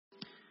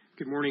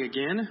Good morning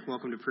again.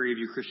 Welcome to Prairie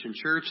Christian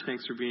Church.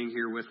 Thanks for being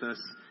here with us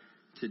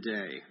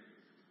today.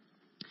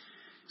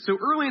 So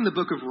early in the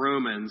book of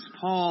Romans,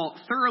 Paul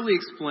thoroughly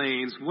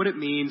explains what it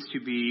means to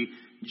be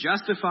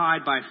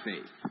justified by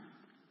faith.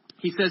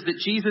 He says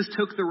that Jesus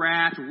took the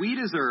wrath we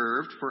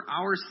deserved for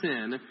our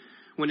sin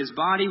when his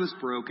body was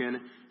broken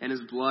and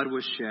his blood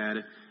was shed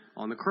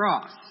on the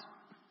cross.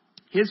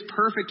 His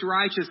perfect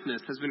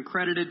righteousness has been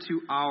credited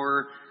to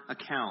our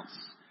accounts.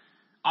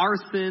 Our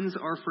sins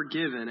are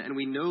forgiven, and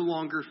we no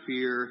longer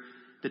fear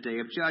the day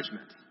of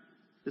judgment.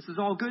 This is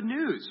all good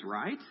news,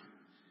 right?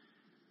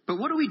 But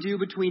what do we do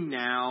between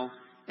now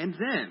and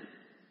then?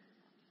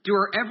 Do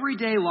our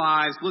everyday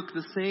lives look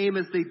the same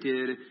as they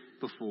did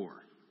before?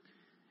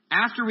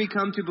 After we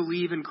come to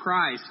believe in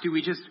Christ, do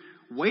we just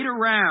wait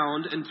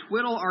around and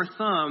twiddle our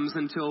thumbs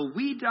until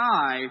we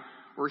die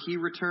or he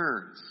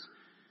returns?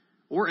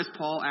 Or as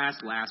Paul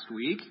asked last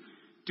week,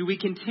 do we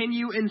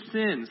continue in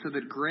sin so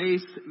that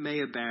grace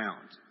may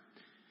abound?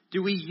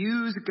 Do we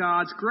use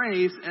God's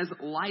grace as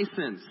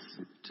license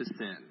to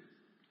sin?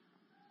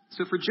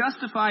 So for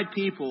justified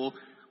people,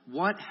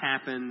 what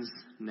happens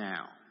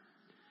now?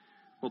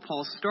 Well,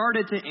 Paul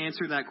started to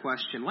answer that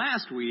question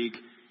last week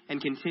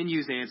and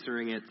continues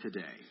answering it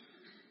today.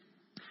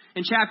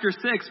 In chapter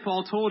 6,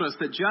 Paul told us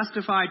that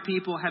justified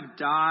people have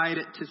died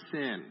to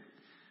sin.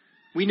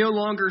 We no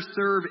longer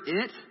serve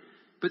it,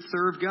 but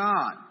serve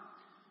God.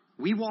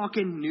 We walk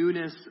in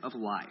newness of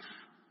life.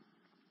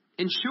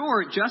 In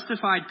short,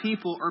 justified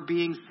people are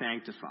being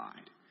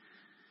sanctified.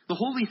 The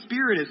Holy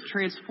Spirit is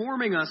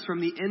transforming us from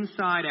the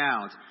inside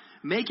out,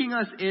 making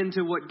us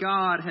into what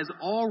God has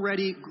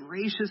already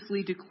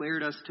graciously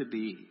declared us to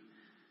be: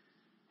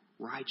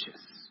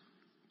 righteous.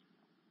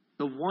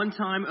 The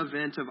one-time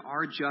event of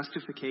our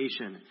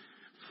justification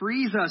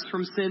frees us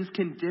from sin's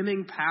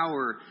condemning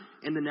power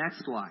in the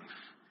next life.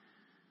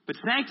 But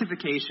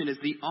sanctification is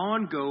the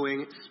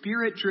ongoing,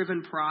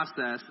 Spirit-driven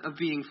process of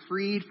being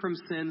freed from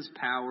sin's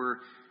power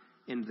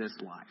in this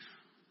life.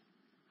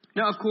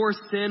 Now, of course,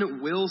 sin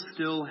will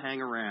still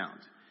hang around.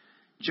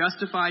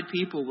 Justified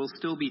people will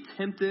still be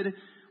tempted,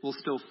 will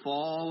still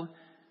fall,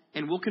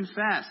 and will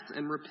confess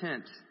and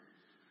repent.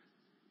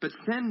 But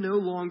sin no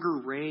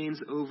longer reigns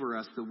over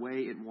us the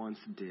way it once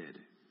did.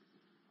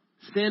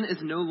 Sin is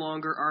no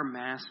longer our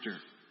master,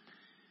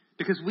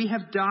 because we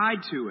have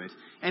died to it,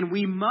 and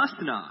we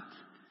must not,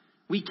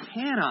 we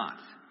cannot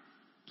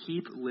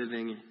keep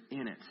living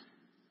in it.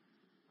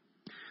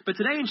 But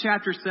today in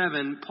chapter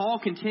 7, Paul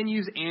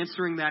continues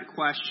answering that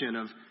question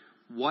of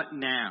what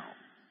now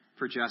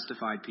for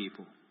justified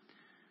people.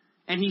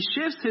 And he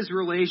shifts his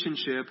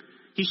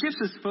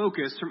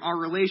focus from our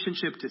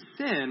relationship to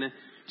sin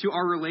to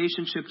our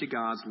relationship to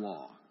God's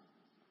law.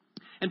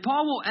 And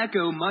Paul will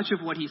echo much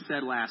of what he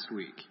said last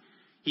week.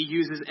 He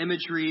uses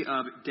imagery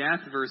of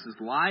death versus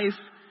life,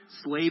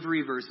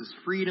 slavery versus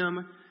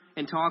freedom,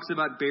 and talks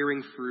about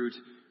bearing fruit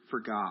for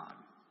God.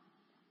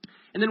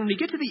 And then when we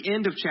get to the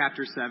end of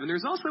chapter 7,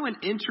 there's also an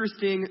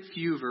interesting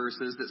few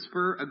verses that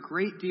spur a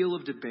great deal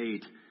of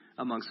debate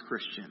amongst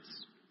Christians.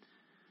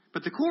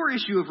 But the core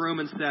issue of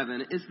Romans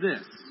 7 is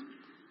this: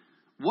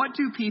 what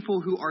do people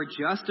who are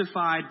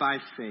justified by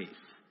faith,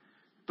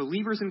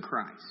 believers in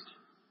Christ,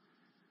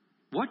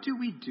 what do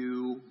we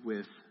do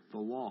with the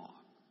law?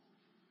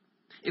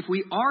 If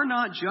we are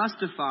not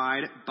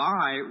justified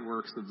by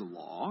works of the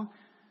law,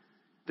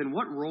 then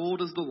what role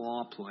does the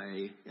law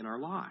play in our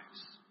lives?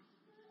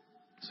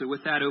 So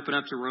with that, open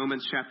up to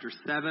Romans chapter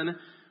 7,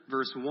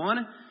 verse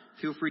 1.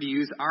 Feel free to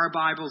use our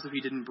Bibles if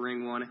you didn't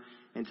bring one,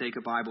 and take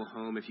a Bible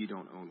home if you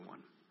don't own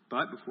one.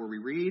 But before we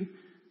read,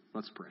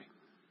 let's pray.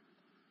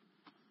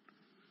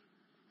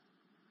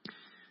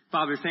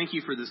 Father, thank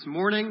you for this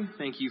morning.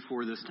 Thank you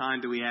for this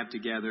time that we have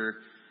together.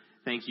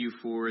 Thank you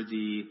for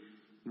the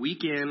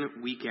week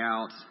in, week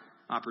out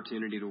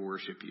opportunity to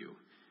worship you.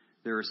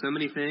 There are so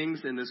many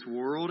things in this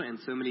world and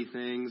so many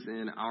things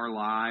in our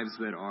lives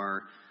that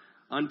are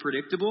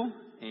unpredictable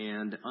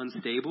and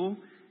unstable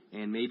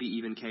and maybe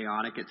even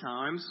chaotic at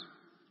times.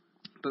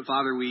 But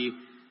Father, we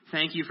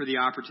thank you for the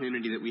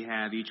opportunity that we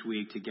have each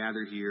week to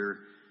gather here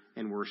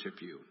and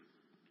worship you.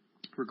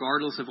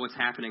 Regardless of what's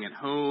happening at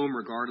home,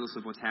 regardless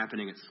of what's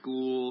happening at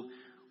school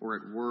or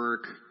at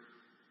work,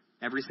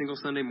 every single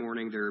Sunday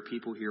morning there are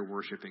people here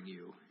worshiping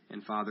you.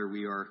 And Father,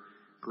 we are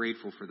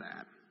grateful for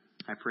that.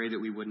 I pray that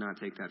we would not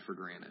take that for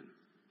granted.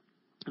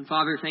 And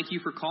Father, thank you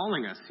for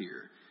calling us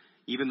here.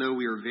 Even though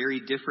we are very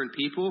different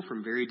people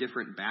from very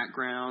different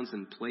backgrounds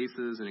and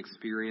places and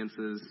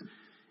experiences,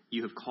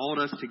 you have called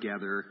us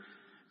together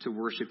to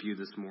worship you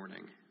this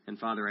morning. And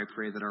Father, I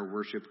pray that our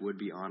worship would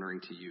be honoring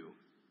to you.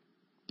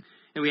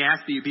 And we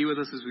ask that you be with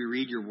us as we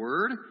read your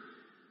word.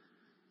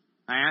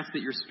 I ask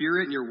that your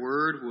Spirit and your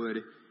word would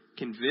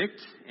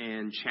convict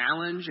and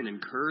challenge and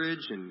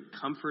encourage and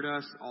comfort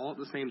us all at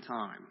the same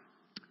time.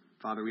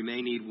 Father, we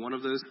may need one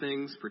of those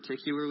things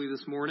particularly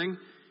this morning.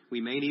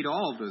 We may need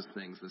all of those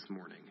things this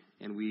morning.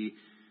 And we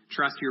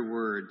trust your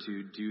word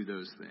to do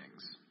those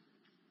things.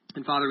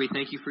 And Father, we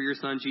thank you for your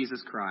Son,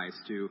 Jesus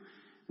Christ, who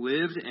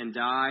lived and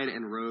died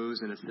and rose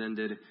and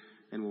ascended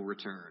and will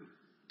return.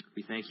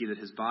 We thank you that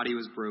his body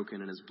was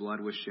broken and his blood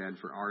was shed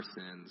for our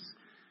sins.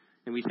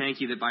 And we thank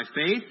you that by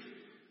faith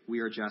we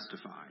are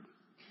justified.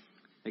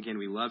 Again,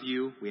 we love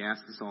you. We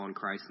ask this all in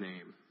Christ's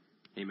name.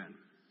 Amen.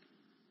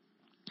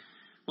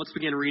 Let's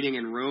begin reading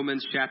in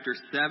Romans chapter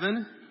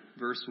 7,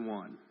 verse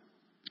 1.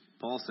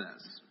 Paul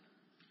says,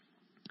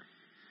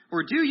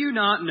 "Or do you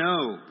not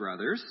know,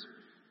 brothers,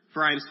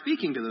 for I am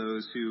speaking to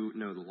those who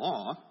know the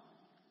law,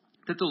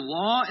 that the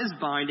law is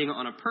binding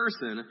on a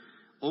person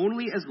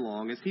only as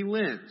long as he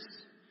lives.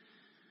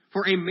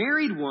 For a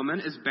married woman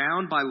is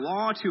bound by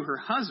law to her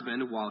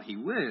husband while he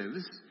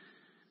lives,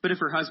 but if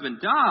her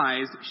husband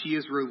dies, she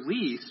is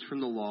released from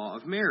the law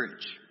of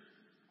marriage.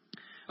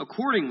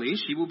 Accordingly,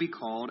 she will be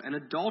called an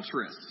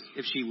adulteress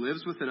if she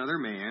lives with another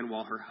man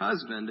while her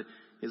husband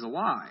is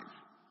alive.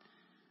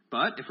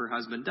 But if her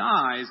husband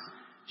dies,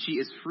 she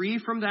is free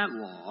from that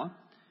law,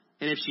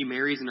 and if she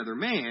marries another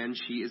man,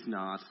 she is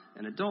not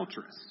an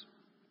adulteress.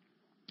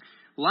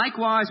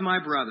 Likewise, my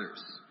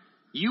brothers,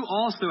 you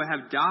also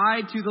have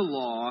died to the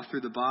law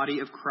through the body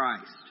of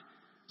Christ,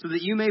 so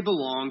that you may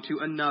belong to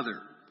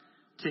another,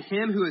 to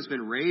him who has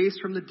been raised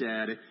from the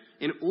dead,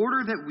 in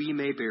order that we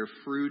may bear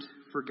fruit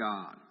for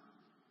God.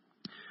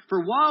 For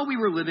while we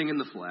were living in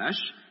the flesh,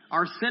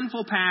 our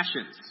sinful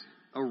passions,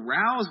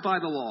 aroused by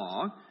the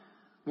law,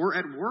 were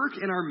at work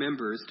in our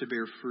members to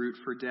bear fruit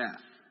for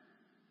death.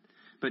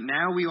 But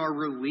now we are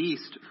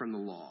released from the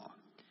law,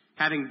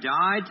 having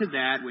died to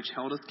that which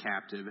held us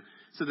captive,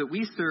 so that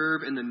we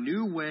serve in the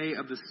new way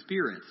of the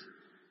Spirit,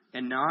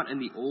 and not in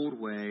the old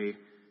way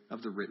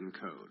of the written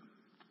code."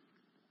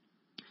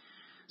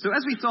 So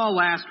as we saw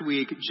last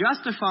week,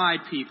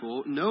 justified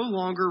people no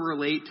longer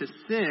relate to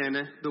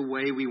sin the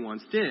way we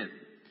once did.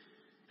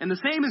 And the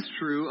same is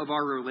true of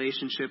our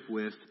relationship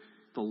with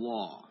the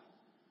law.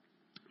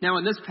 Now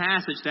in this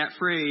passage, that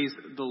phrase,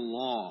 the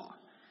law,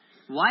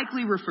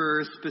 likely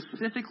refers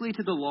specifically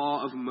to the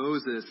law of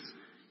Moses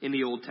in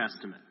the Old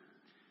Testament.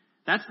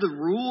 That's the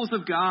rules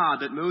of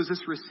God that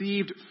Moses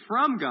received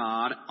from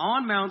God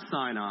on Mount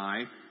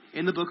Sinai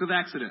in the book of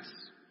Exodus.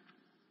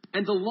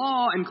 And the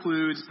law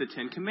includes the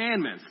Ten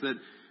Commandments that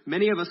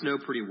many of us know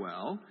pretty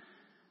well,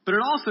 but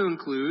it also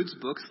includes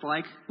books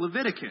like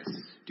Leviticus,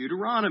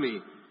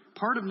 Deuteronomy,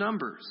 part of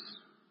Numbers,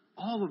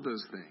 all of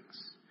those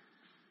things.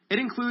 It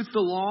includes the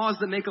laws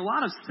that make a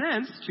lot of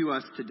sense to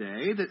us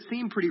today, that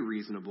seem pretty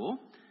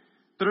reasonable,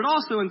 but it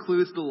also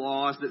includes the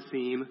laws that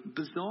seem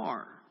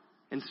bizarre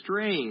and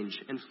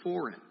strange and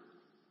foreign.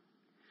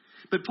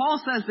 But Paul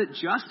says that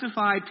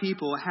justified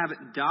people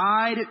have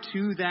died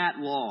to that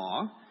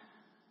law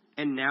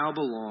and now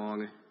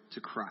belong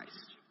to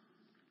Christ.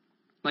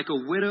 Like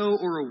a widow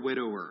or a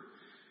widower,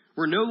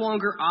 we're no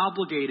longer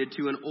obligated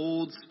to an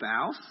old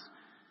spouse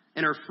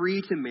and are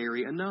free to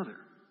marry another.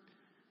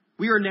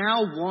 We are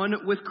now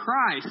one with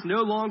Christ,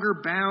 no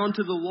longer bound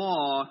to the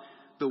law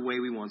the way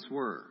we once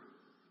were.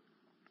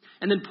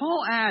 And then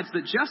Paul adds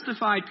that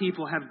justified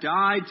people have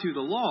died to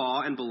the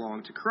law and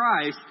belong to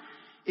Christ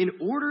in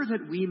order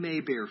that we may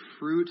bear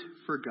fruit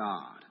for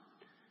God.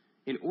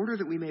 In order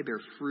that we may bear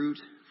fruit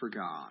for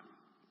God.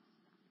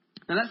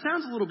 Now that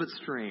sounds a little bit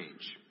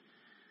strange,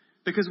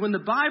 because when the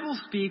Bible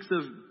speaks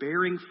of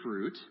bearing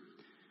fruit,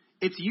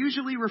 it's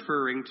usually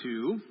referring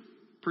to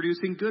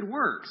producing good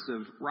works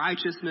of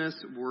righteousness,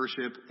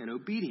 worship, and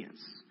obedience.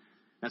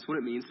 That's what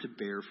it means to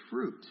bear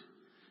fruit.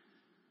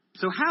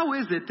 So how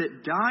is it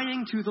that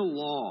dying to the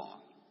law,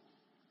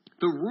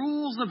 the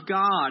rules of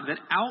God that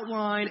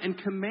outline and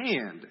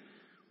command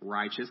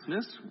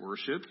righteousness,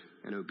 worship,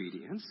 and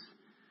obedience,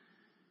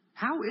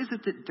 how is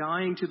it that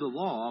dying to the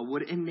law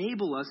would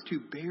enable us to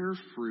bear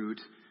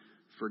fruit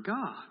for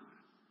God?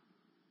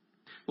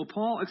 Well,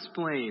 Paul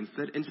explains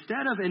that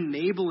instead of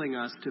enabling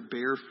us to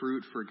bear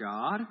fruit for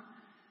God,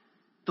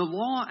 the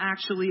law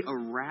actually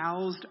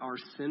aroused our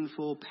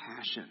sinful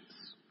passions.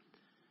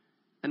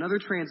 Another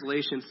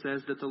translation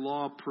says that the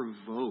law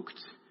provoked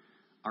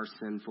our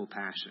sinful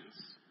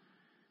passions,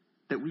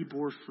 that we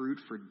bore fruit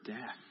for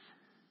death,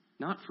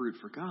 not fruit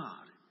for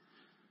God.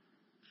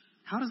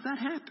 How does that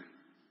happen?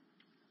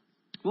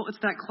 Well, it's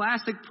that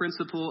classic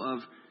principle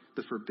of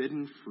the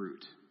forbidden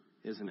fruit,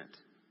 isn't it?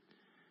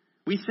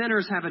 We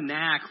sinners have a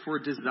knack for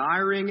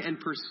desiring and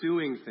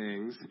pursuing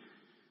things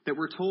that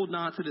we're told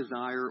not to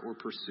desire or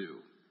pursue.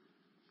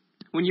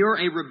 When you're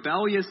a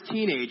rebellious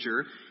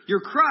teenager, your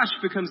crush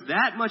becomes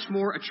that much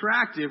more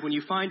attractive when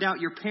you find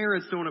out your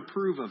parents don't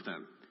approve of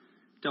them,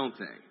 don't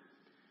they?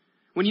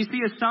 When you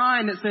see a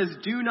sign that says,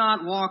 "Do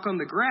not walk on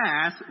the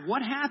grass,"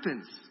 what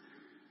happens?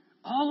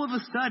 All of a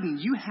sudden,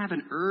 you have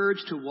an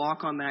urge to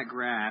walk on that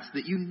grass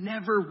that you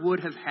never would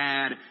have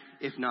had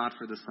if not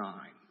for the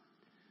sign.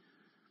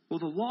 Well,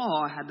 the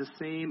law had the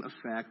same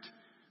effect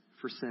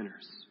for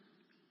sinners.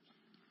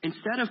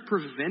 Instead of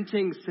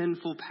preventing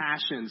sinful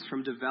passions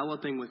from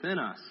developing within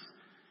us,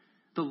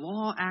 the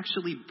law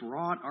actually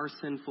brought our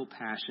sinful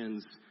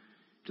passions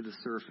to the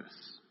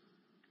surface.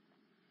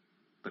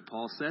 But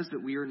Paul says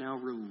that we are now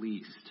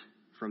released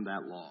from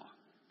that law.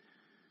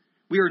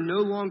 We are no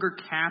longer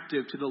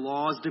captive to the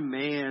law's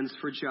demands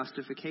for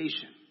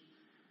justification.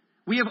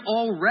 We have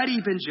already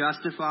been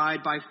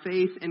justified by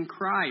faith in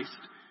Christ,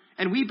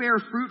 and we bear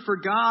fruit for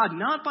God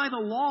not by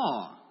the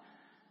law,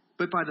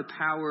 but by the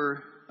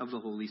power of the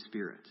Holy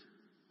Spirit.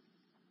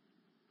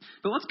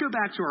 But let's go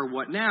back to our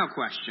what now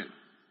question.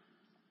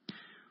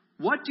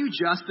 What do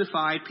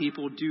justified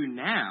people do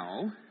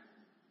now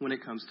when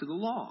it comes to the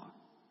law?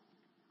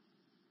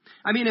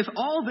 I mean, if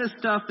all this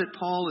stuff that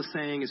Paul is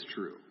saying is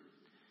true,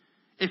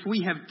 if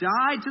we have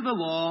died to the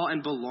law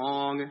and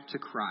belong to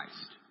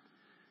Christ,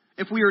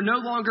 if we are no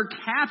longer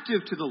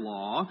captive to the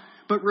law,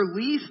 but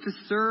released to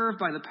serve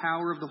by the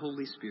power of the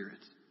Holy Spirit,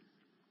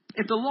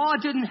 if the law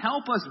didn't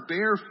help us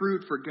bear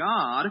fruit for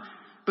God,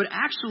 but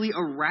actually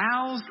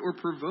aroused or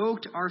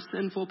provoked our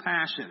sinful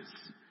passions,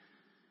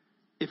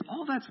 if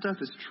all that stuff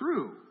is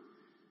true,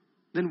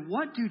 then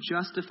what do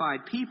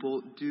justified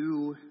people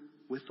do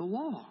with the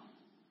law?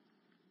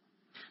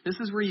 This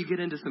is where you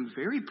get into some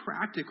very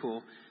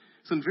practical,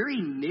 some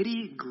very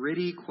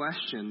nitty-gritty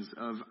questions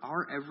of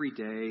our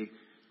everyday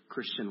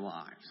Christian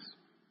lives.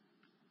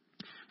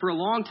 For a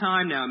long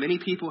time now, many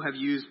people have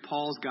used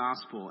Paul's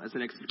gospel as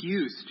an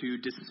excuse to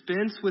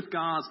dispense with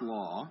God's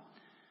law,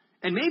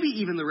 and maybe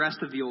even the rest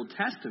of the Old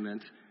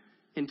Testament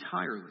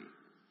entirely.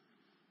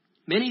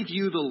 Many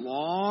view the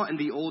law and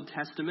the Old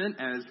Testament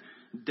as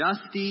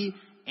dusty,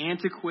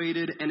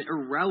 antiquated, and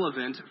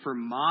irrelevant for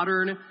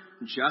modern,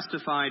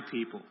 justified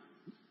people.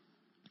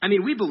 I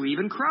mean, we believe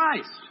in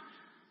Christ.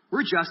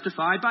 We're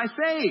justified by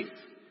faith.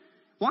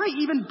 Why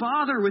even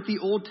bother with the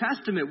Old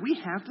Testament? We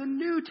have the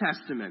New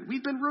Testament.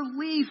 We've been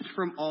released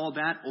from all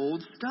that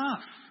old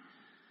stuff.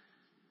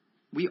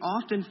 We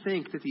often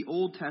think that the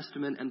Old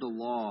Testament and the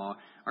law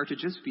are to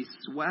just be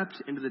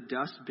swept into the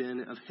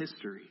dustbin of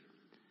history.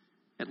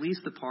 At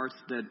least the parts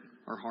that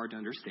are hard to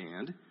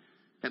understand.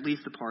 At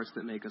least the parts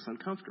that make us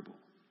uncomfortable.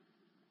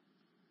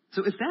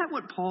 So is that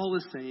what Paul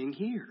is saying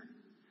here?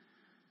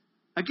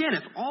 Again,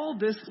 if all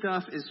this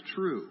stuff is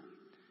true,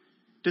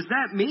 does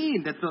that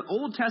mean that the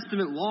Old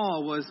Testament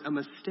law was a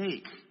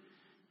mistake,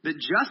 that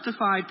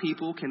justified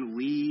people can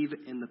leave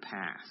in the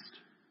past?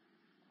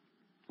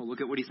 Well,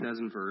 look at what he says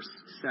in verse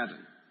 7.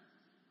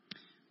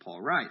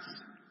 Paul writes,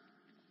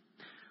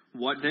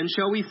 "What then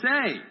shall we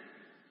say?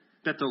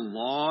 That the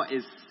law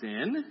is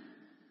sin?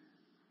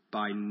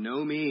 By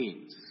no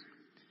means.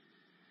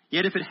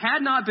 Yet if it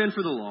had not been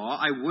for the law,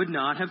 I would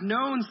not have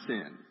known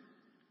sin.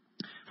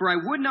 For I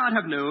would not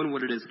have known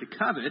what it is to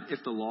covet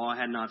if the law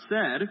had not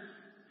said,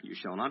 'You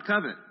shall not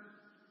covet.'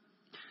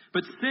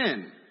 But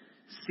sin,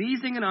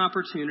 seizing an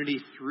opportunity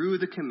through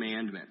the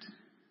commandment,"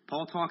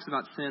 Paul talks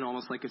about sin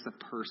almost like it's a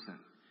person.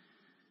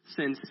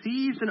 "Sin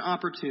seized an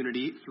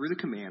opportunity through the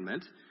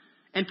commandment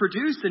and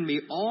produced in me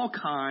all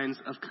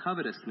kinds of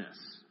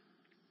covetousness.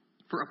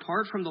 For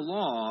apart from the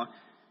law,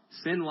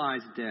 sin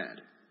lies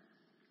dead.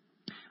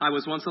 I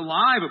was once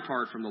alive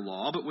apart from the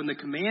law, but when the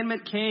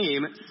commandment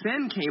came,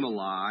 sin came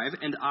alive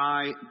and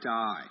I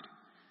died.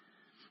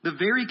 The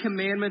very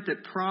commandment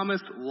that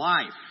promised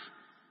life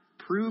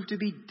proved to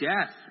be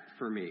death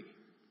for me.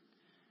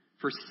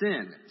 For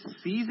sin,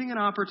 seizing an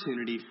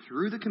opportunity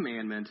through the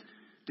commandment,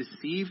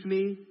 deceived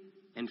me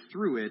and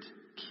through it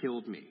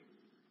killed me.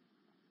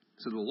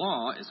 So the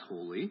law is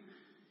holy,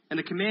 and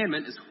the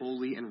commandment is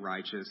holy and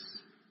righteous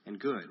and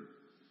good.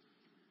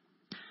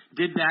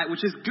 Did that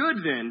which is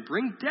good then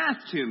bring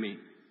death to me?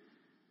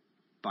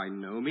 By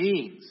no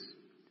means.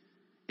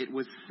 It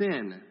was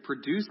sin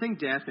producing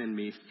death in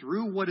me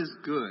through what is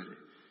good,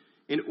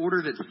 in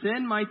order that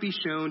sin might be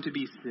shown to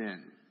be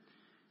sin,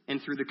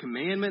 and through the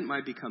commandment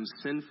might become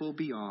sinful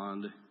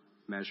beyond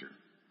measure."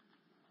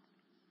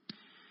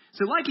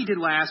 So like he did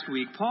last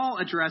week, Paul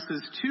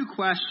addresses two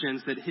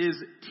questions that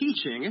his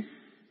teaching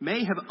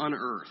may have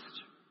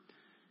unearthed.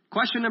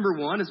 Question number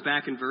 1 is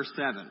back in verse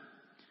 7.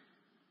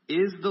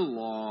 Is the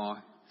law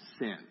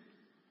sin?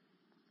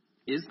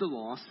 Is the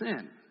law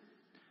sin?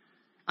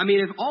 I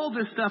mean, if all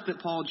this stuff that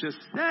Paul just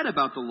said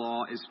about the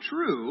law is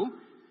true,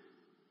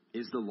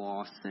 is the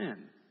law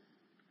sin?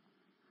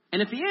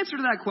 And if the answer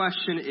to that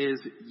question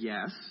is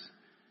yes,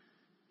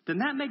 then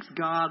that makes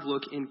God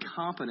look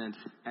incompetent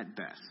at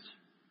best,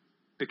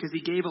 because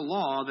he gave a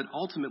law that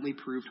ultimately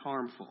proved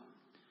harmful.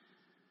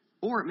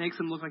 Or it makes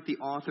him look like the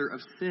author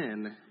of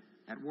sin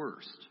at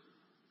worst.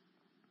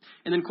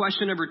 And then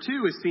question number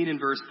 2 is seen in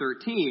verse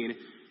 13.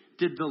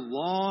 Did the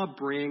law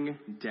bring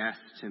death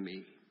to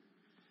me?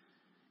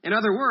 In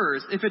other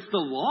words, if it's the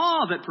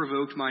law that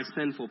provoked my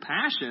sinful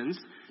passions,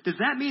 does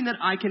that mean that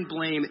I can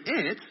blame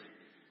it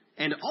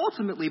and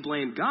ultimately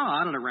blame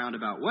God in a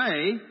roundabout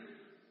way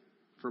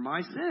for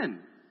my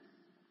sin?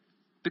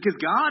 Because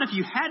God, if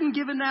you hadn't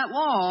given that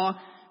law,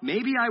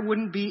 maybe I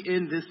wouldn't be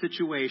in this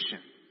situation.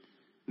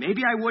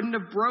 Maybe I wouldn't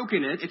have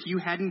broken it if you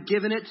hadn't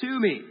given it to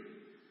me.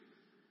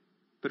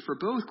 But for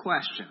both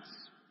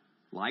questions,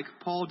 like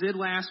Paul did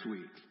last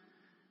week,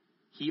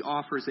 he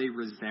offers a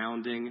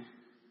resounding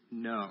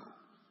no.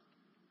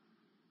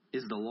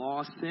 Is the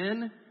law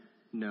sin?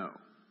 No.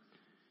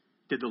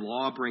 Did the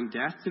law bring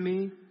death to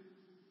me?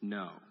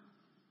 No.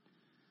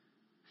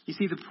 You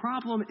see, the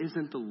problem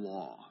isn't the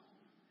law.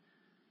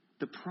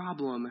 The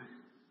problem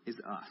is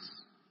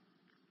us.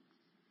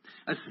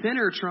 A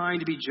sinner trying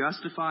to be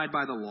justified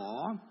by the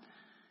law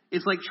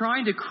is like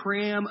trying to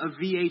cram a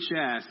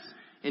VHS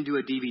into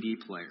a DVD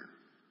player.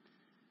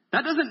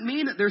 That doesn't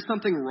mean that there's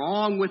something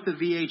wrong with the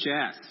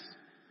VHS.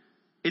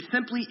 It's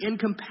simply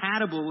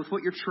incompatible with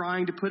what you're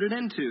trying to put it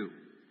into.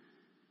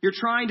 You're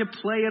trying to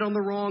play it on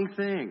the wrong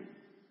thing.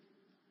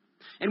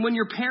 And when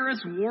your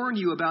parents warn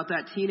you about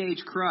that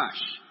teenage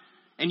crush,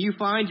 and you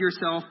find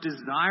yourself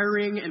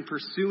desiring and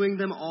pursuing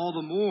them all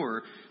the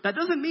more, that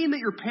doesn't mean that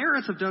your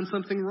parents have done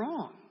something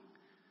wrong.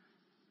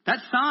 That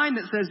sign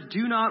that says,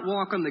 "Do not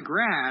walk on the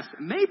grass,"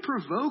 may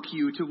provoke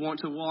you to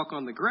want to walk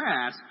on the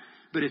grass,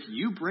 but if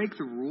you break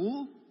the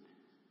rule,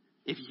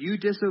 if you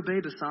disobey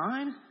the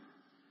sign,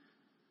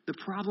 the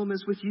problem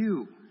is with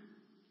you,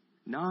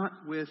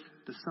 not with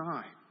the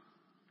sign.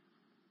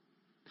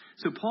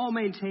 So Paul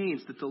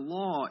maintains that the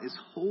law is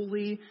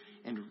holy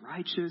and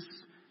righteous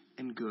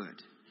and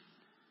good.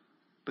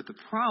 But the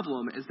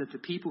problem is that the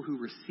people who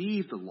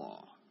receive the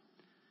law,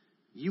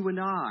 you and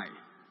I,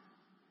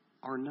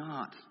 are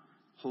not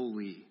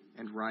holy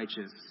and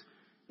righteous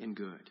and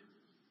good.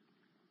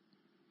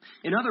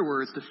 In other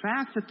words, the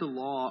fact that the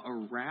law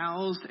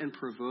aroused and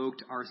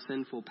provoked our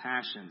sinful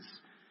passions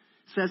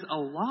says a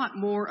lot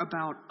more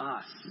about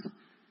us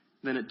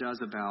than it does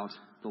about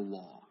the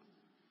law.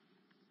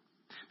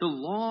 The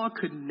law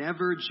could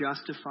never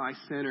justify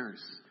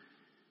sinners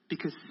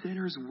because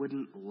sinners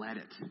wouldn't let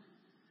it.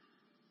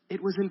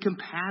 It was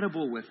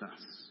incompatible with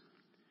us.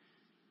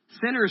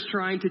 Sinners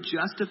trying to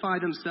justify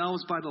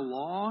themselves by the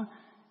law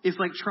is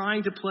like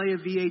trying to play a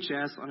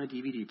VHS on a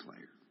DVD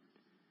player.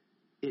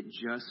 It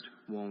just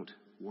won't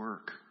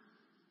work.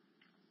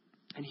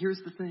 And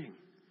here's the thing.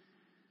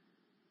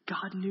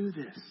 God knew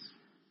this.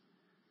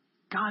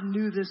 God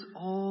knew this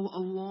all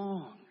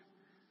along.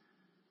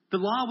 The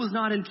law was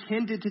not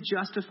intended to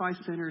justify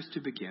sinners to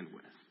begin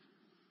with.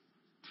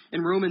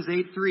 In Romans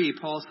 8:3,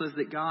 Paul says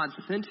that God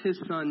sent his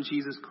son,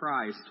 Jesus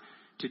Christ,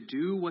 to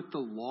do what the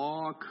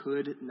law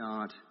could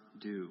not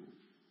do.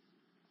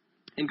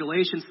 In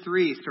Galatians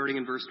 3, starting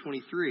in verse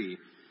 23,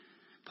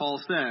 Paul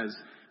says,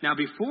 "Now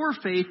before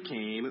faith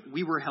came,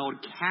 we were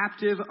held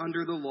captive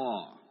under the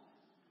law."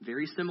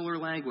 Very similar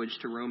language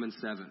to Romans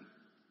 7.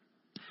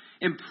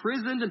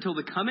 "Imprisoned until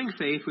the coming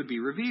faith would be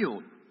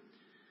revealed.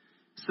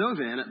 So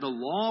then, the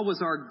law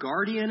was our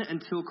guardian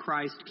until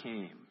Christ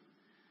came,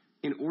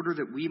 in order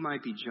that we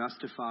might be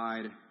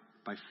justified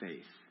by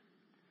faith."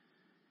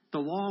 The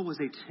law was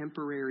a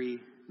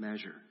temporary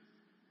measure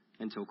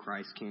until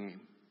Christ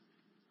came.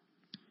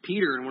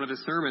 Peter, in one of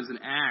his sermons in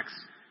Acts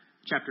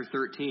chapter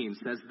 13,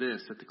 says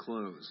this at the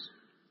close.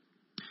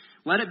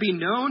 "Let it be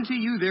known to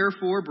you,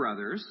 therefore,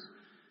 brothers,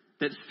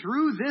 that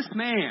through this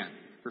man,"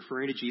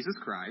 referring to Jesus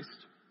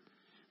Christ,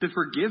 "the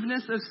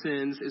forgiveness of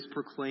sins is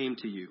proclaimed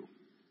to you.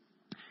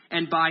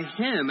 And by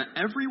him,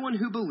 everyone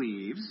who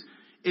believes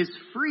is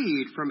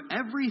freed from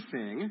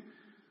everything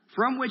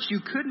from which you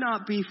could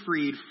not be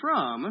freed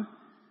from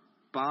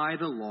by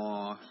the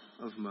law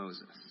of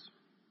Moses."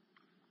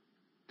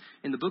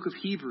 In the book of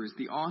Hebrews,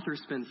 the author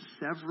spends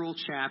several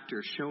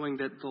chapters showing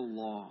that the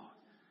law,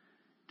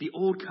 the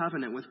old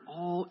covenant with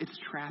all its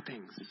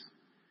trappings,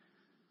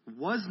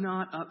 was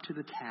not up to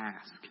the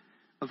task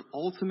of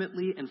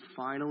ultimately and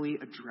finally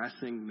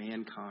addressing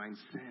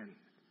mankind's sin.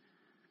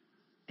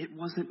 It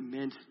wasn't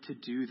meant to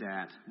do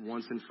that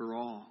once and for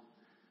all.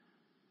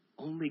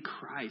 Only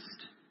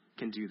Christ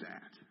can do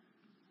that.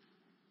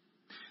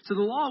 So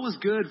the law was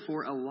good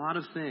for a lot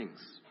of things.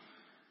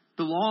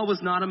 The law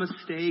was not a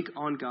mistake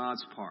on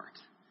God's part.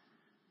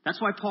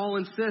 That's why Paul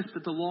insists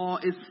that the law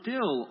is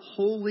still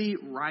holy,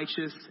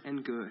 righteous,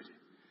 and good.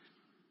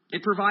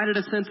 It provided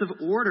a sense of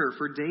order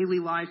for daily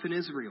life in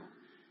Israel.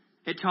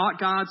 It taught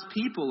God's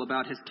people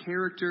about his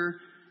character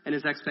and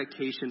his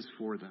expectations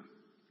for them.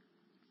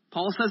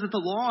 Paul says that the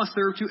law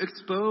served to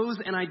expose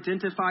and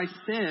identify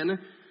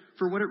sin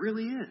for what it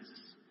really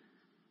is.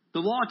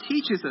 The law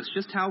teaches us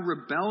just how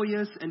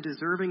rebellious and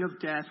deserving of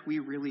death we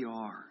really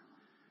are.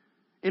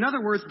 In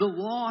other words, the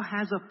law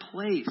has a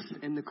place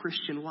in the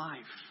Christian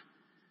life.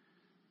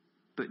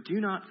 But do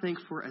not think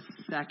for a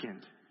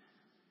second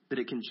that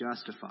it can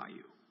justify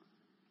you.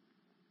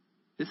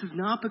 This is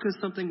not because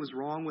something was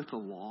wrong with the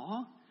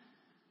law,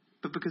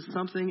 but because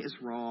something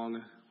is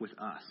wrong with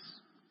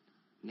us,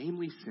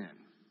 namely sin.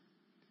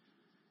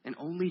 And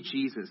only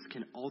Jesus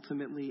can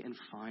ultimately and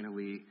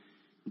finally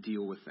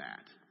deal with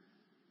that.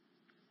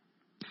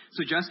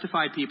 So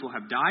justified people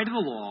have died to the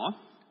law,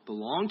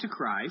 belong to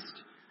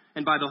Christ,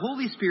 and by the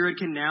Holy Spirit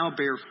can now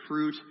bear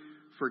fruit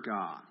for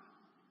God.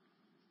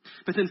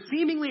 But then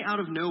seemingly out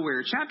of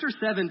nowhere, chapter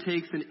 7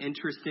 takes an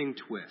interesting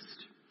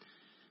twist.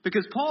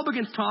 Because Paul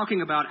begins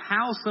talking about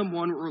how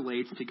someone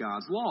relates to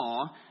God's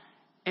law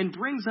and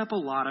brings up a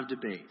lot of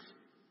debate.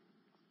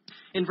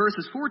 In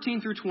verses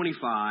 14 through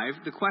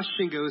 25, the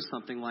question goes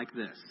something like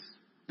this.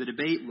 The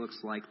debate looks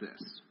like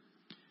this.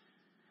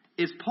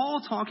 Is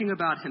Paul talking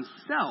about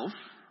himself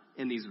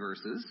in these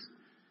verses,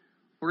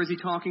 or is he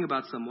talking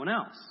about someone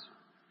else?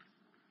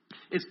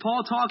 Is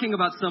Paul talking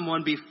about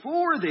someone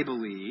before they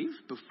believe,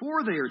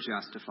 before they are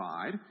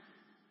justified,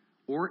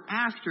 or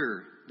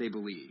after they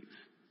believe?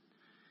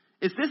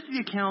 Is this the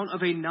account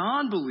of a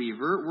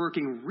non-believer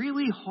working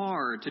really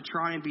hard to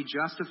try and be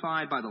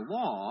justified by the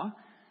law?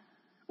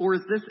 Or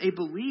is this a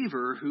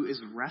believer who is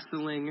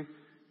wrestling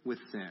with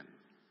sin?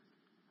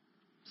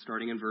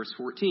 Starting in verse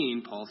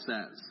 14, Paul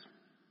says,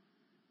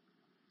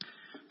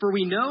 "For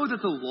we know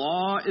that the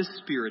law is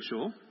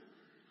spiritual,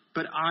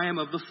 but I am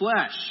of the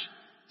flesh,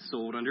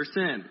 sold under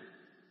sin.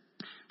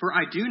 For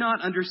I do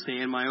not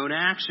understand my own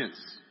actions.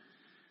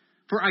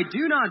 For I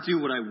do not do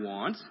what I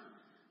want,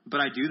 but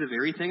I do the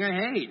very thing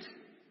I hate.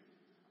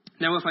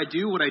 Now if I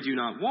do what I do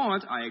not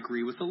want, I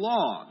agree with the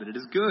law, that it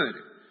is good.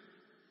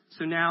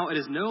 So now it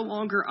is no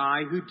longer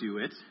I who do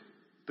it,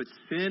 but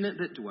sin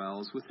that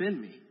dwells within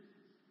me.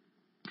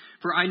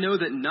 For I know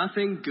that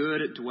nothing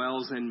good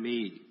dwells in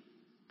me,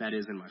 that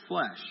is, in my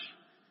flesh.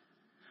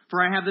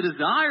 For I have the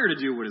desire to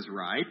do what is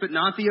right, but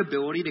not the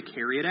ability to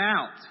carry it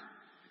out.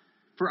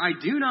 For I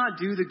do not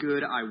do the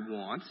good I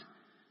want,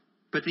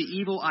 but the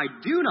evil I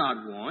do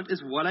not want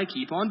is what I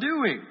keep on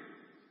doing.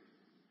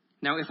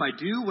 Now if I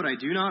do what I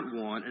do not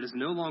want, it is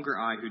no longer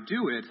I who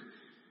do it,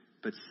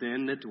 but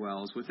sin that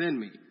dwells within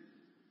me.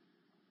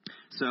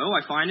 So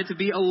I find it to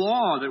be a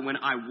law that when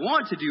I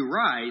want to do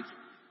right,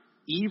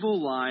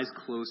 evil lies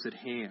close at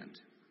hand.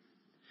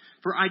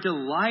 For I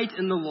delight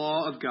in the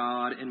law of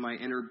God in my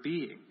inner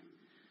being.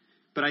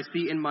 But I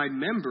see in my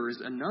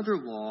members another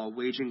law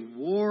waging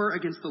war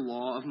against the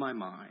law of my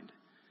mind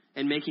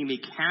and making me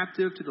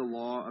captive to the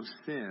law of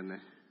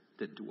sin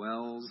that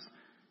dwells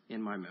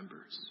in my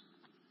members."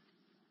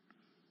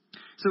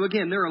 So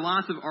again, there are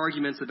lots of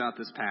arguments about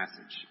this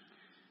passage.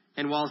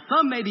 And while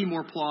some may be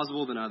more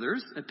plausible than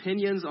others,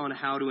 opinions on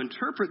how to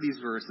interpret these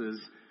verses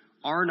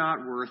are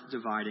not worth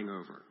dividing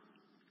over.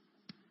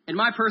 In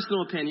my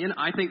personal opinion,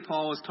 I think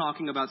Paul is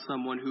talking about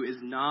someone who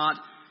is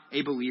not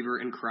a believer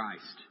in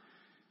Christ.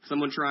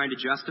 Someone trying to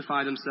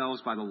justify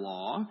themselves by the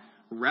law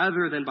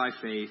rather than by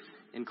faith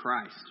in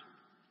Christ.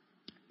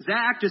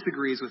 Zach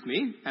disagrees with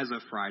me as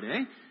of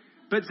Friday,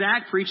 but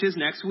Zach preaches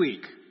next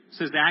week,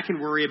 so Zach can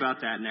worry about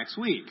that next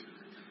week.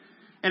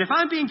 And if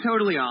I'm being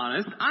totally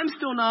honest, I'm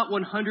still not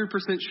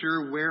 100%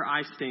 sure where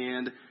I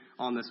stand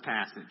on this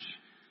passage.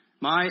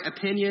 My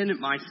opinion,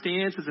 my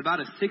stance is about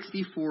a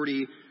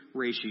 60-40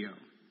 ratio.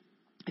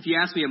 If you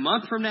ask me a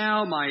month from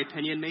now, my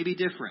opinion may be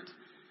different.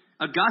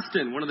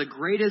 Augustine, one of the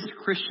greatest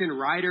Christian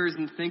writers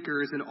and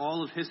thinkers in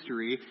all of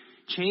history,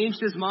 changed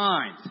his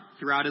mind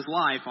throughout his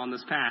life on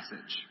this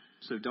passage.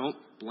 So don't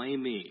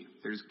blame me.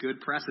 There's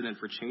good precedent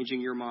for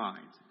changing your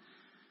mind.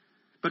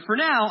 But for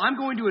now, I'm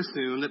going to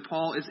assume that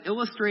Paul is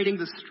illustrating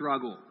the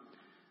struggle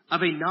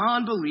of a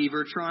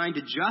non-believer trying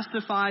to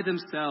justify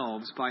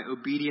themselves by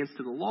obedience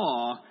to the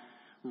law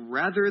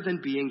rather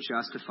than being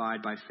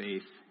justified by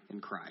faith in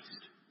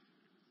Christ.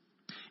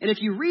 And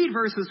if you read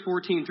verses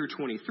 14 through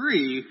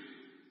 23,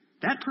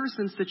 that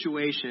person's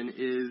situation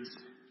is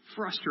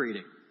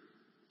frustrating,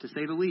 to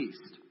say the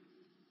least.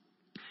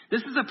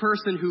 This is a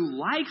person who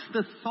likes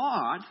the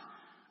thought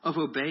of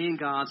obeying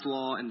God's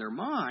law in their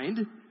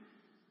mind,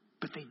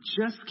 but they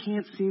just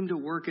can't seem to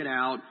work it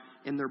out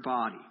in their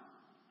body.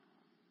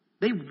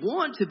 They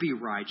want to be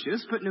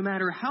righteous, but no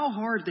matter how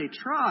hard they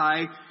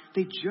try,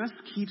 they just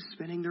keep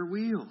spinning their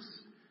wheels.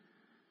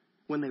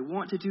 When they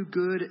want to do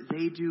good,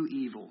 they do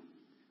evil.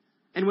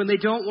 And when they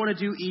don't want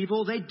to do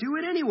evil, they do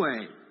it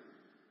anyway.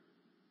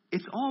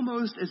 It's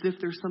almost as if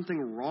there's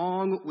something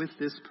wrong with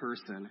this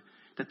person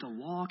that the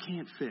law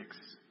can't fix.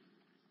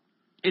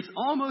 It's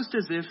almost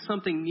as if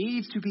something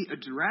needs to be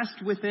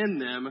addressed within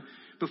them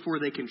before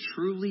they can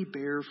truly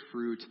bear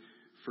fruit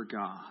for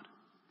God.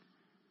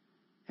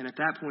 And at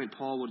that point,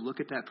 Paul would look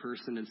at that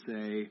person and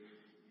say,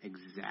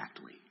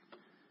 exactly.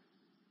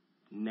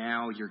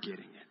 Now you're getting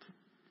it.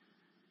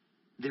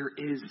 There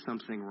is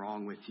something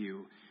wrong with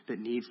you that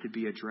needs to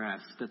be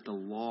addressed that the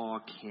law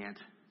can't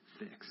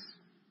fix.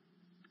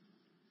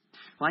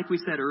 Like we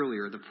said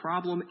earlier, the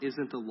problem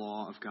isn't the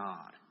law of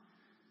God.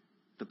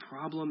 The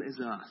problem is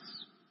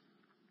us.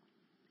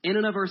 In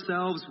and of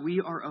ourselves,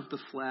 we are of the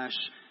flesh,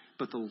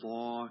 but the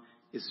law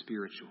is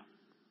spiritual.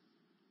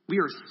 We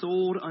are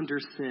sold under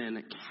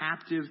sin,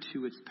 captive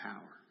to its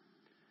power.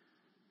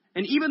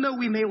 And even though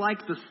we may like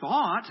the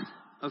thought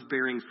of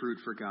bearing fruit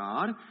for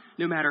God,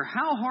 no matter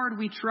how hard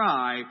we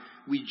try,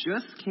 we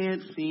just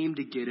can't seem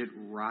to get it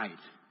right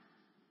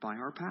by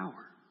our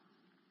power.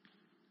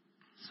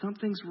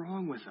 Something's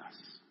wrong with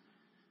us.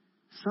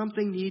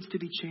 Something needs to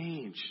be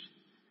changed.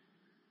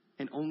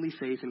 And only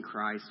faith in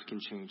Christ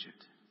can change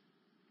it.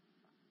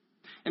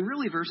 And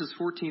really, verses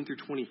 14 through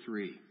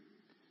 23,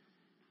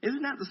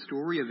 isn't that the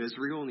story of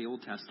Israel in the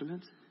Old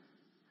Testament?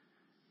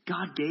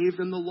 God gave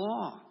them the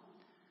law.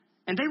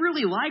 And they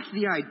really liked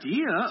the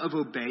idea of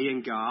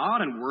obeying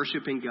God and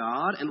worshiping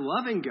God and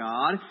loving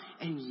God,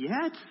 and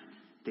yet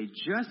they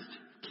just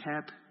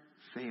kept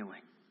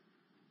failing.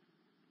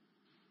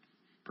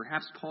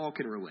 Perhaps Paul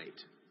can relate.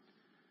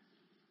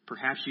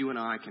 Perhaps you and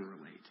I can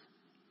relate.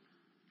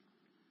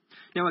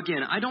 Now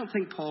again, I don't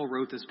think Paul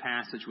wrote this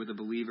passage with a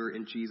believer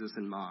in Jesus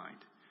in mind.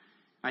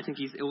 I think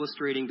he's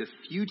illustrating the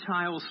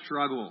futile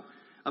struggle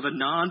of a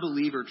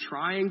non-believer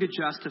trying to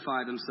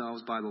justify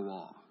themselves by the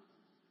law.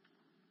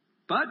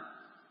 But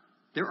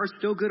there are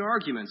still good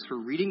arguments for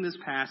reading this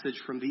passage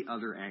from the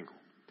other angle.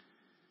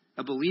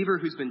 A believer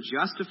who's been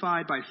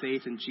justified by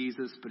faith in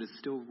Jesus but is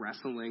still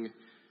wrestling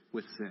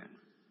with sin.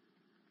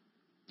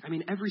 I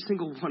mean, every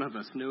single one of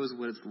us knows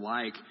what it's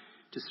like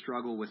to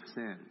struggle with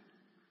sin,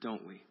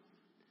 don't we?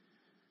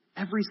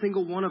 Every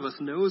single one of us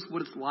knows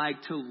what it's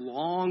like to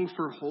long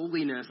for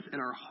holiness in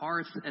our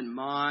hearts and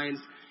minds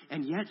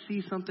and yet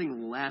see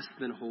something less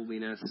than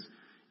holiness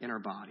in our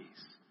bodies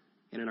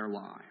and in our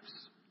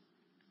lives.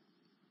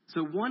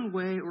 So one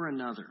way or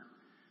another,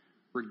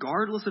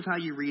 regardless of how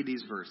you read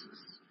these verses,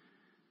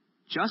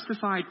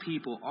 justified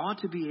people ought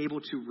to be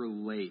able to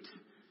relate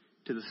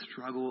to the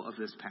struggle of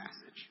this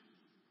passage.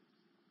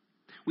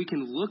 We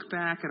can look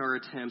back at our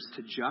attempts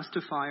to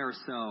justify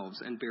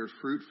ourselves and bear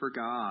fruit for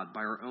God by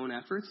our own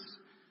efforts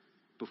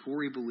before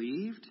we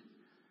believed,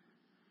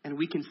 and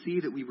we can see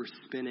that we were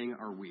spinning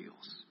our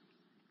wheels.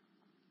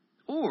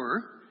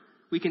 Or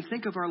we can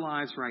think of our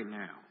lives right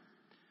now,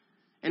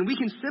 and we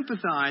can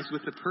sympathize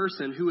with the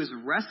person who is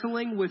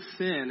wrestling with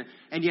sin,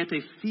 and yet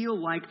they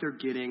feel like they're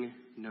getting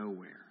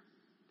nowhere.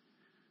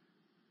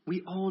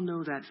 We all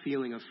know that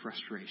feeling of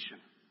frustration.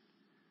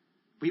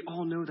 We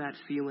all know that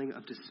feeling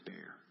of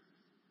despair.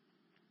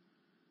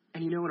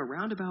 And in a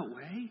roundabout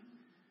way,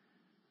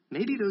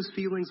 maybe those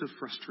feelings of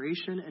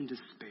frustration and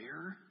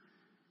despair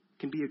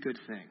can be a good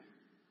thing.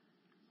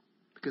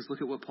 Because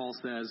look at what Paul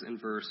says in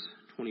verse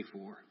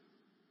 24.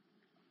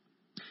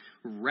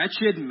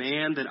 Wretched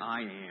man that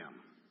I am.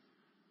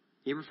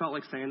 You ever felt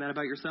like saying that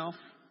about yourself?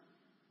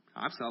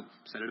 I've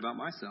said it about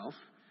myself.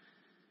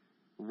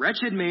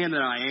 Wretched man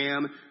that I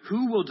am,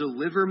 who will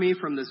deliver me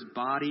from this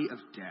body of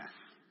death?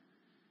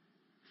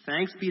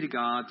 Thanks be to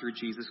God through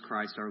Jesus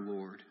Christ our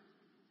Lord.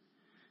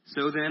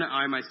 So then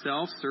I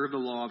myself serve the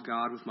law of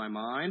God with my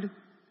mind,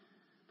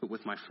 but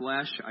with my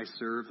flesh I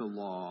serve the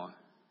law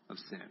of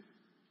sin.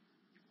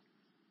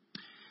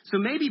 So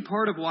maybe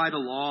part of why the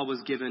law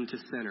was given to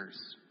sinners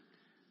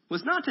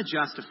was not to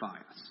justify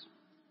us.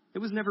 It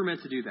was never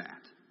meant to do that.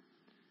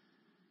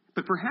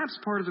 But perhaps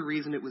part of the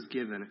reason it was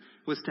given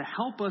was to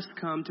help us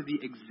come to the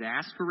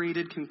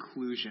exasperated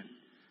conclusion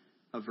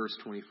of verse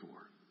 24.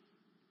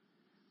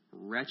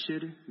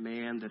 Wretched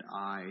man that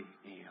I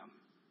am.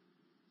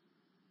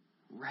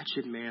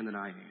 Wretched man that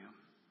I am.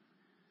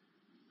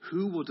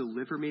 Who will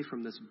deliver me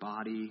from this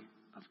body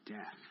of death?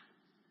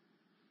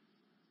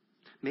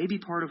 Maybe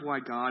part of why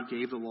God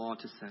gave the law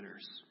to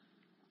sinners,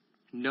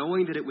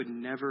 knowing that it would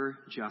never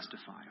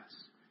justify us,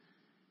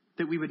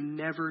 that we would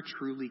never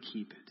truly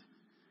keep it,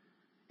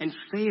 and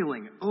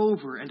failing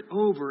over and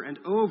over and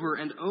over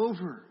and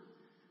over.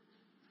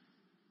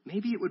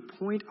 Maybe it would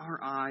point our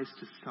eyes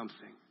to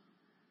something,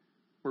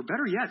 or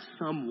better yet,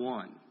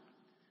 someone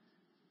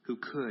who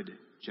could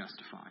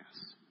justify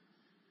us,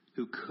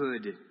 who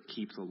could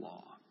keep the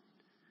law,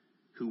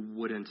 who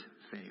wouldn't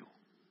fail.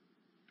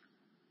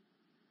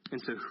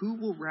 And so who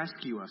will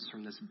rescue us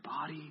from this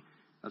body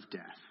of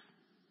death?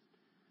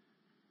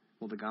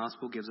 Well, the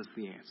gospel gives us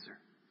the answer.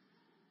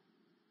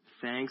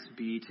 Thanks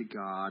be to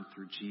God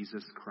through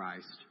Jesus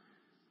Christ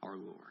our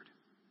Lord.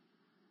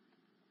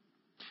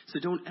 So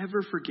don't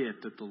ever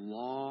forget that the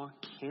law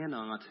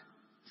cannot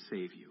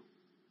save you.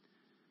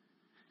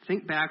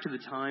 Think back to the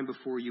time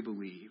before you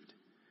believed,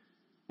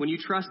 when you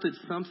trusted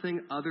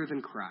something other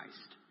than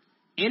Christ,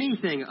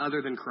 anything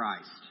other than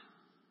Christ,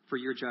 for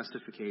your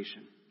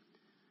justification.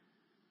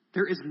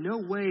 There is no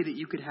way that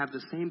you could have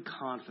the same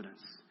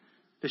confidence,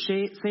 the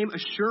same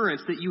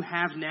assurance that you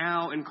have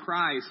now in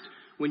Christ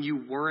when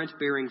you weren't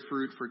bearing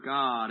fruit for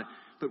God,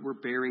 but were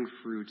bearing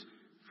fruit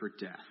for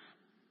death.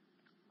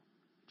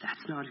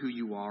 That's not who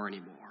you are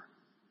anymore.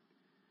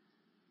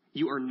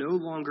 You are no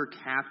longer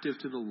captive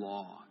to the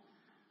law,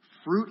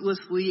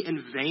 fruitlessly and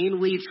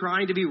vainly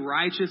trying to be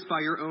righteous by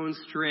your own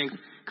strength,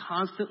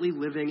 constantly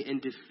living in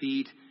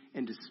defeat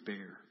and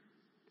despair.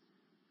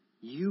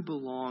 You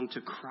belong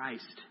to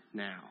Christ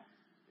now.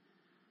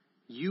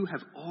 You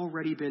have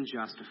already been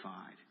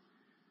justified.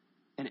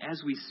 And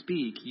as we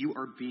speak, you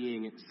are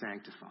being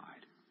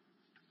sanctified.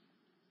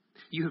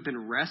 You have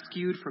been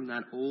rescued from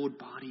that old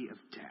body of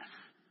death.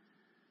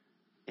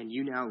 And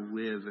you now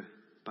live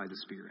by the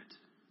Spirit.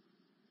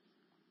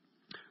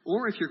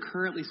 Or if you're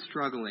currently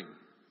struggling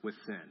with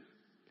sin,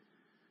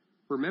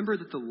 remember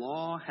that the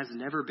law has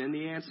never been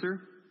the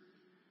answer,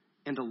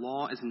 and the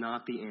law is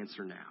not the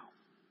answer now.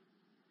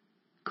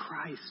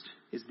 Christ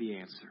is the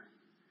answer.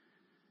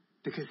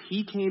 Because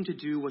he came to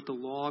do what the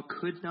law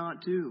could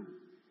not do,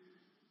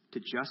 to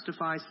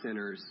justify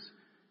sinners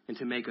and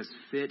to make us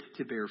fit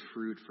to bear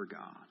fruit for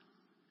God.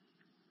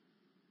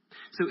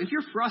 So if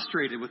you're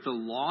frustrated with the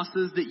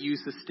losses that you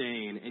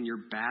sustain in your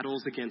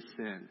battles against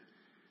sin,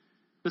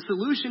 the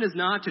solution is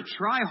not to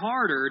try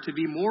harder to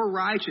be more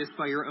righteous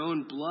by your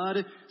own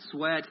blood,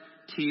 sweat,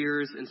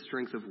 tears, and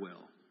strength of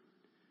will.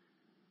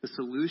 The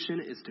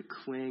solution is to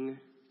cling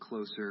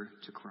closer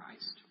to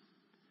Christ.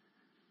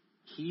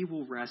 He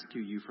will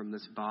rescue you from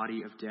this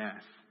body of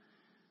death.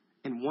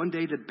 And one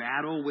day the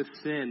battle with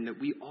sin that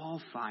we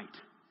all fight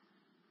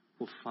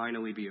will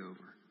finally be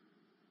over.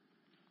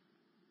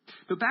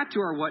 But back to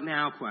our what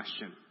now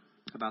question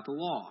about the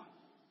law.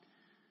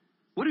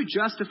 What do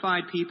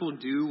justified people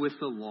do with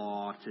the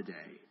law today?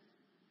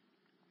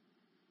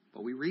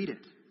 Well, we read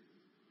it.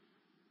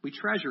 We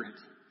treasure it.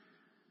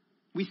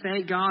 We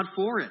thank God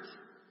for it.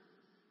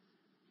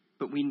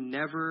 But we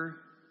never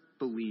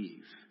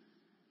believe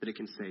that it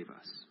can save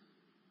us.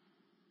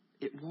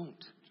 It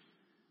won't.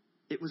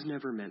 It was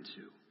never meant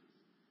to.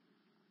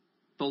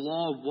 The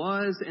law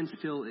was and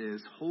still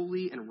is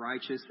holy and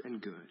righteous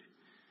and good.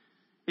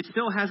 It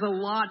still has a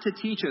lot to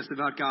teach us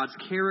about God's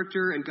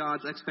character and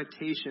God's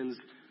expectations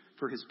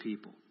for his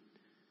people.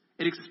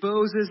 It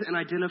exposes and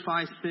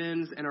identifies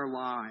sins in our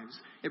lives.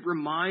 It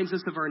reminds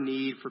us of our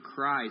need for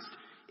Christ.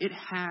 It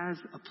has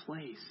a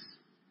place,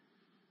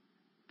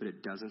 but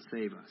it doesn't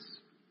save us.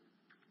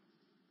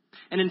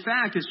 And in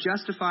fact, as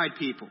justified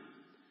people,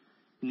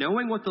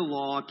 knowing what the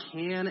law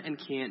can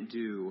and can't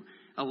do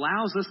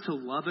allows us to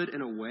love it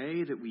in a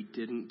way that we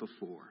didn't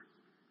before.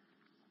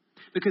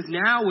 Because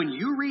now when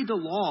you read the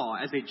law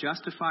as a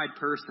justified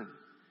person,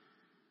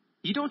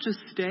 you don't just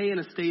stay in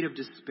a state of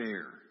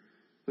despair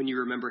when you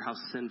remember how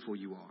sinful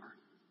you are.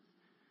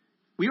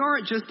 We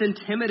aren't just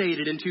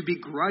intimidated into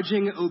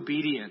begrudging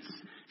obedience,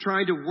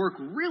 trying to work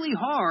really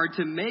hard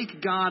to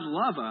make God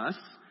love us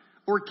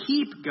or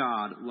keep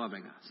God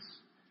loving us.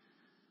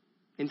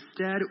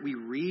 Instead, we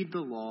read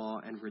the law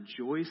and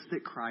rejoice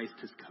that Christ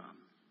has come.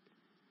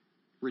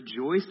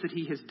 Rejoice that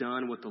he has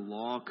done what the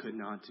law could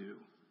not do.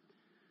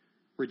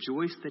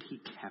 Rejoice that he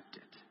kept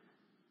it,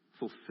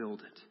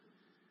 fulfilled it,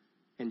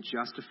 and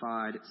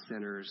justified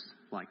sinners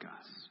like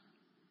us.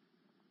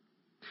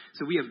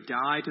 So we have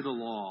died to the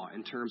law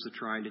in terms of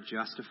trying to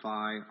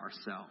justify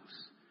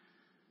ourselves.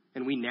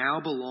 And we now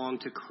belong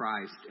to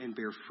Christ and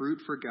bear fruit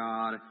for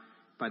God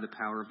by the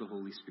power of the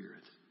Holy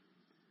Spirit.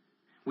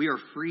 We are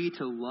free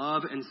to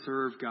love and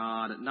serve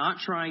God, not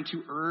trying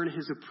to earn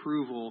his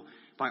approval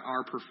by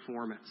our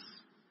performance,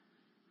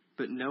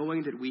 but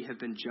knowing that we have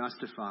been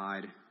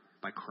justified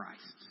by Christ.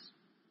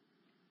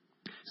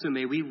 So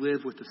may we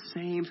live with the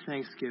same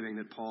thanksgiving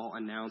that Paul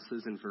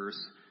announces in verse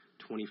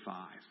 25.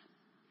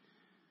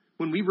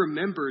 When we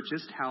remember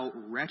just how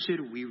wretched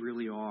we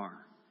really are,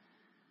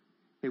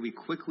 may we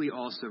quickly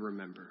also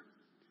remember,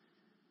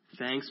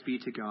 thanks be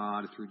to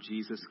God through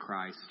Jesus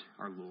Christ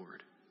our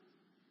Lord.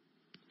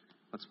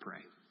 Let's pray.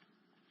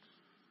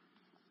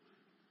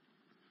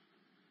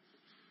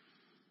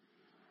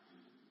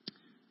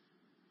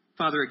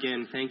 Father,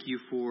 again, thank you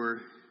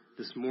for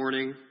this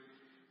morning.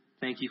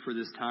 Thank you for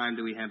this time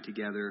that we have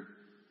together.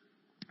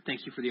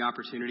 Thank you for the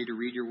opportunity to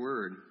read your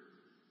word.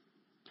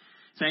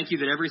 Thank you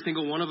that every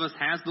single one of us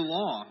has the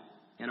law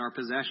in our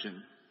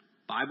possession.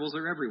 Bibles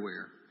are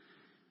everywhere.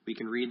 We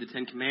can read the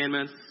Ten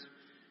Commandments.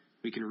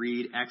 We can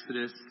read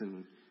Exodus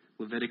and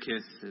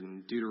Leviticus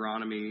and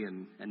Deuteronomy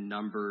and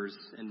Numbers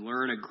and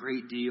learn a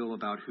great deal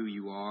about who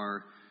you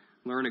are.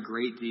 Learn a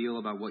great deal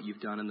about what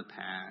you've done in the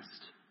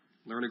past.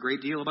 Learn a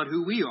great deal about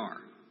who we are.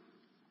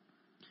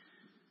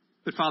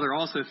 But Father,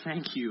 also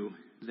thank you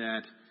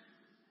that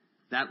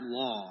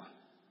law,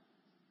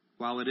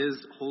 while it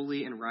is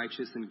holy and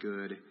righteous and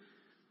good,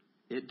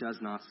 it does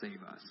not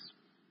save us.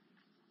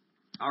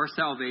 Our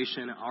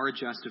salvation, our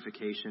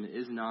justification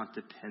is not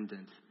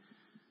dependent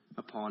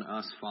upon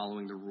us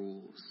following the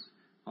rules,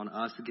 on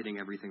us getting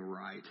everything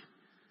right,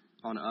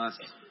 on us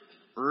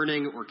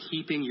earning or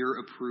keeping your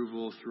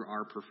approval through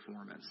our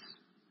performance.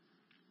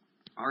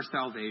 Our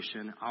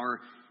salvation, our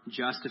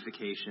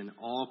justification,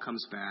 all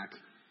comes back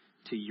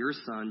to your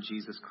Son,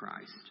 Jesus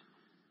Christ,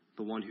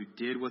 the one who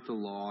did what the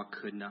law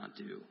could not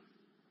do.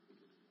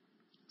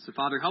 So,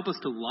 Father, help us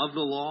to love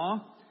the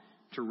law,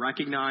 to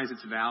recognize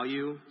its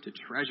value, to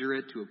treasure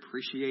it, to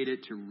appreciate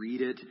it, to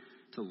read it,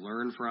 to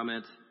learn from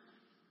it.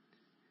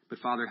 But,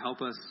 Father,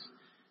 help us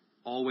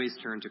always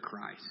turn to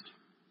Christ.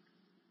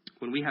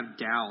 When we have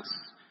doubts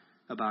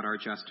about our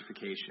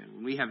justification,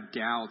 when we have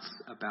doubts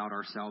about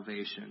our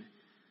salvation,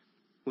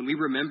 when we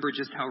remember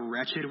just how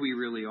wretched we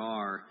really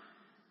are,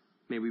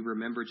 may we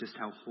remember just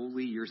how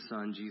holy your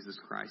Son, Jesus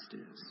Christ,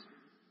 is.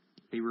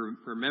 May we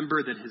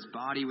remember that his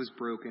body was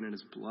broken and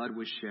his blood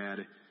was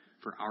shed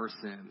for our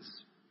sins.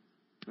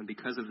 And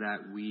because of that,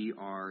 we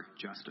are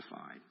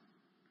justified.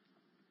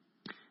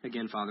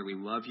 Again, Father, we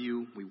love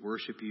you, we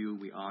worship you,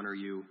 we honor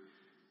you.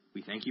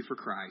 We thank you for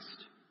Christ.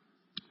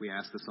 We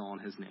ask this all in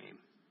his name.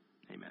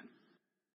 Amen.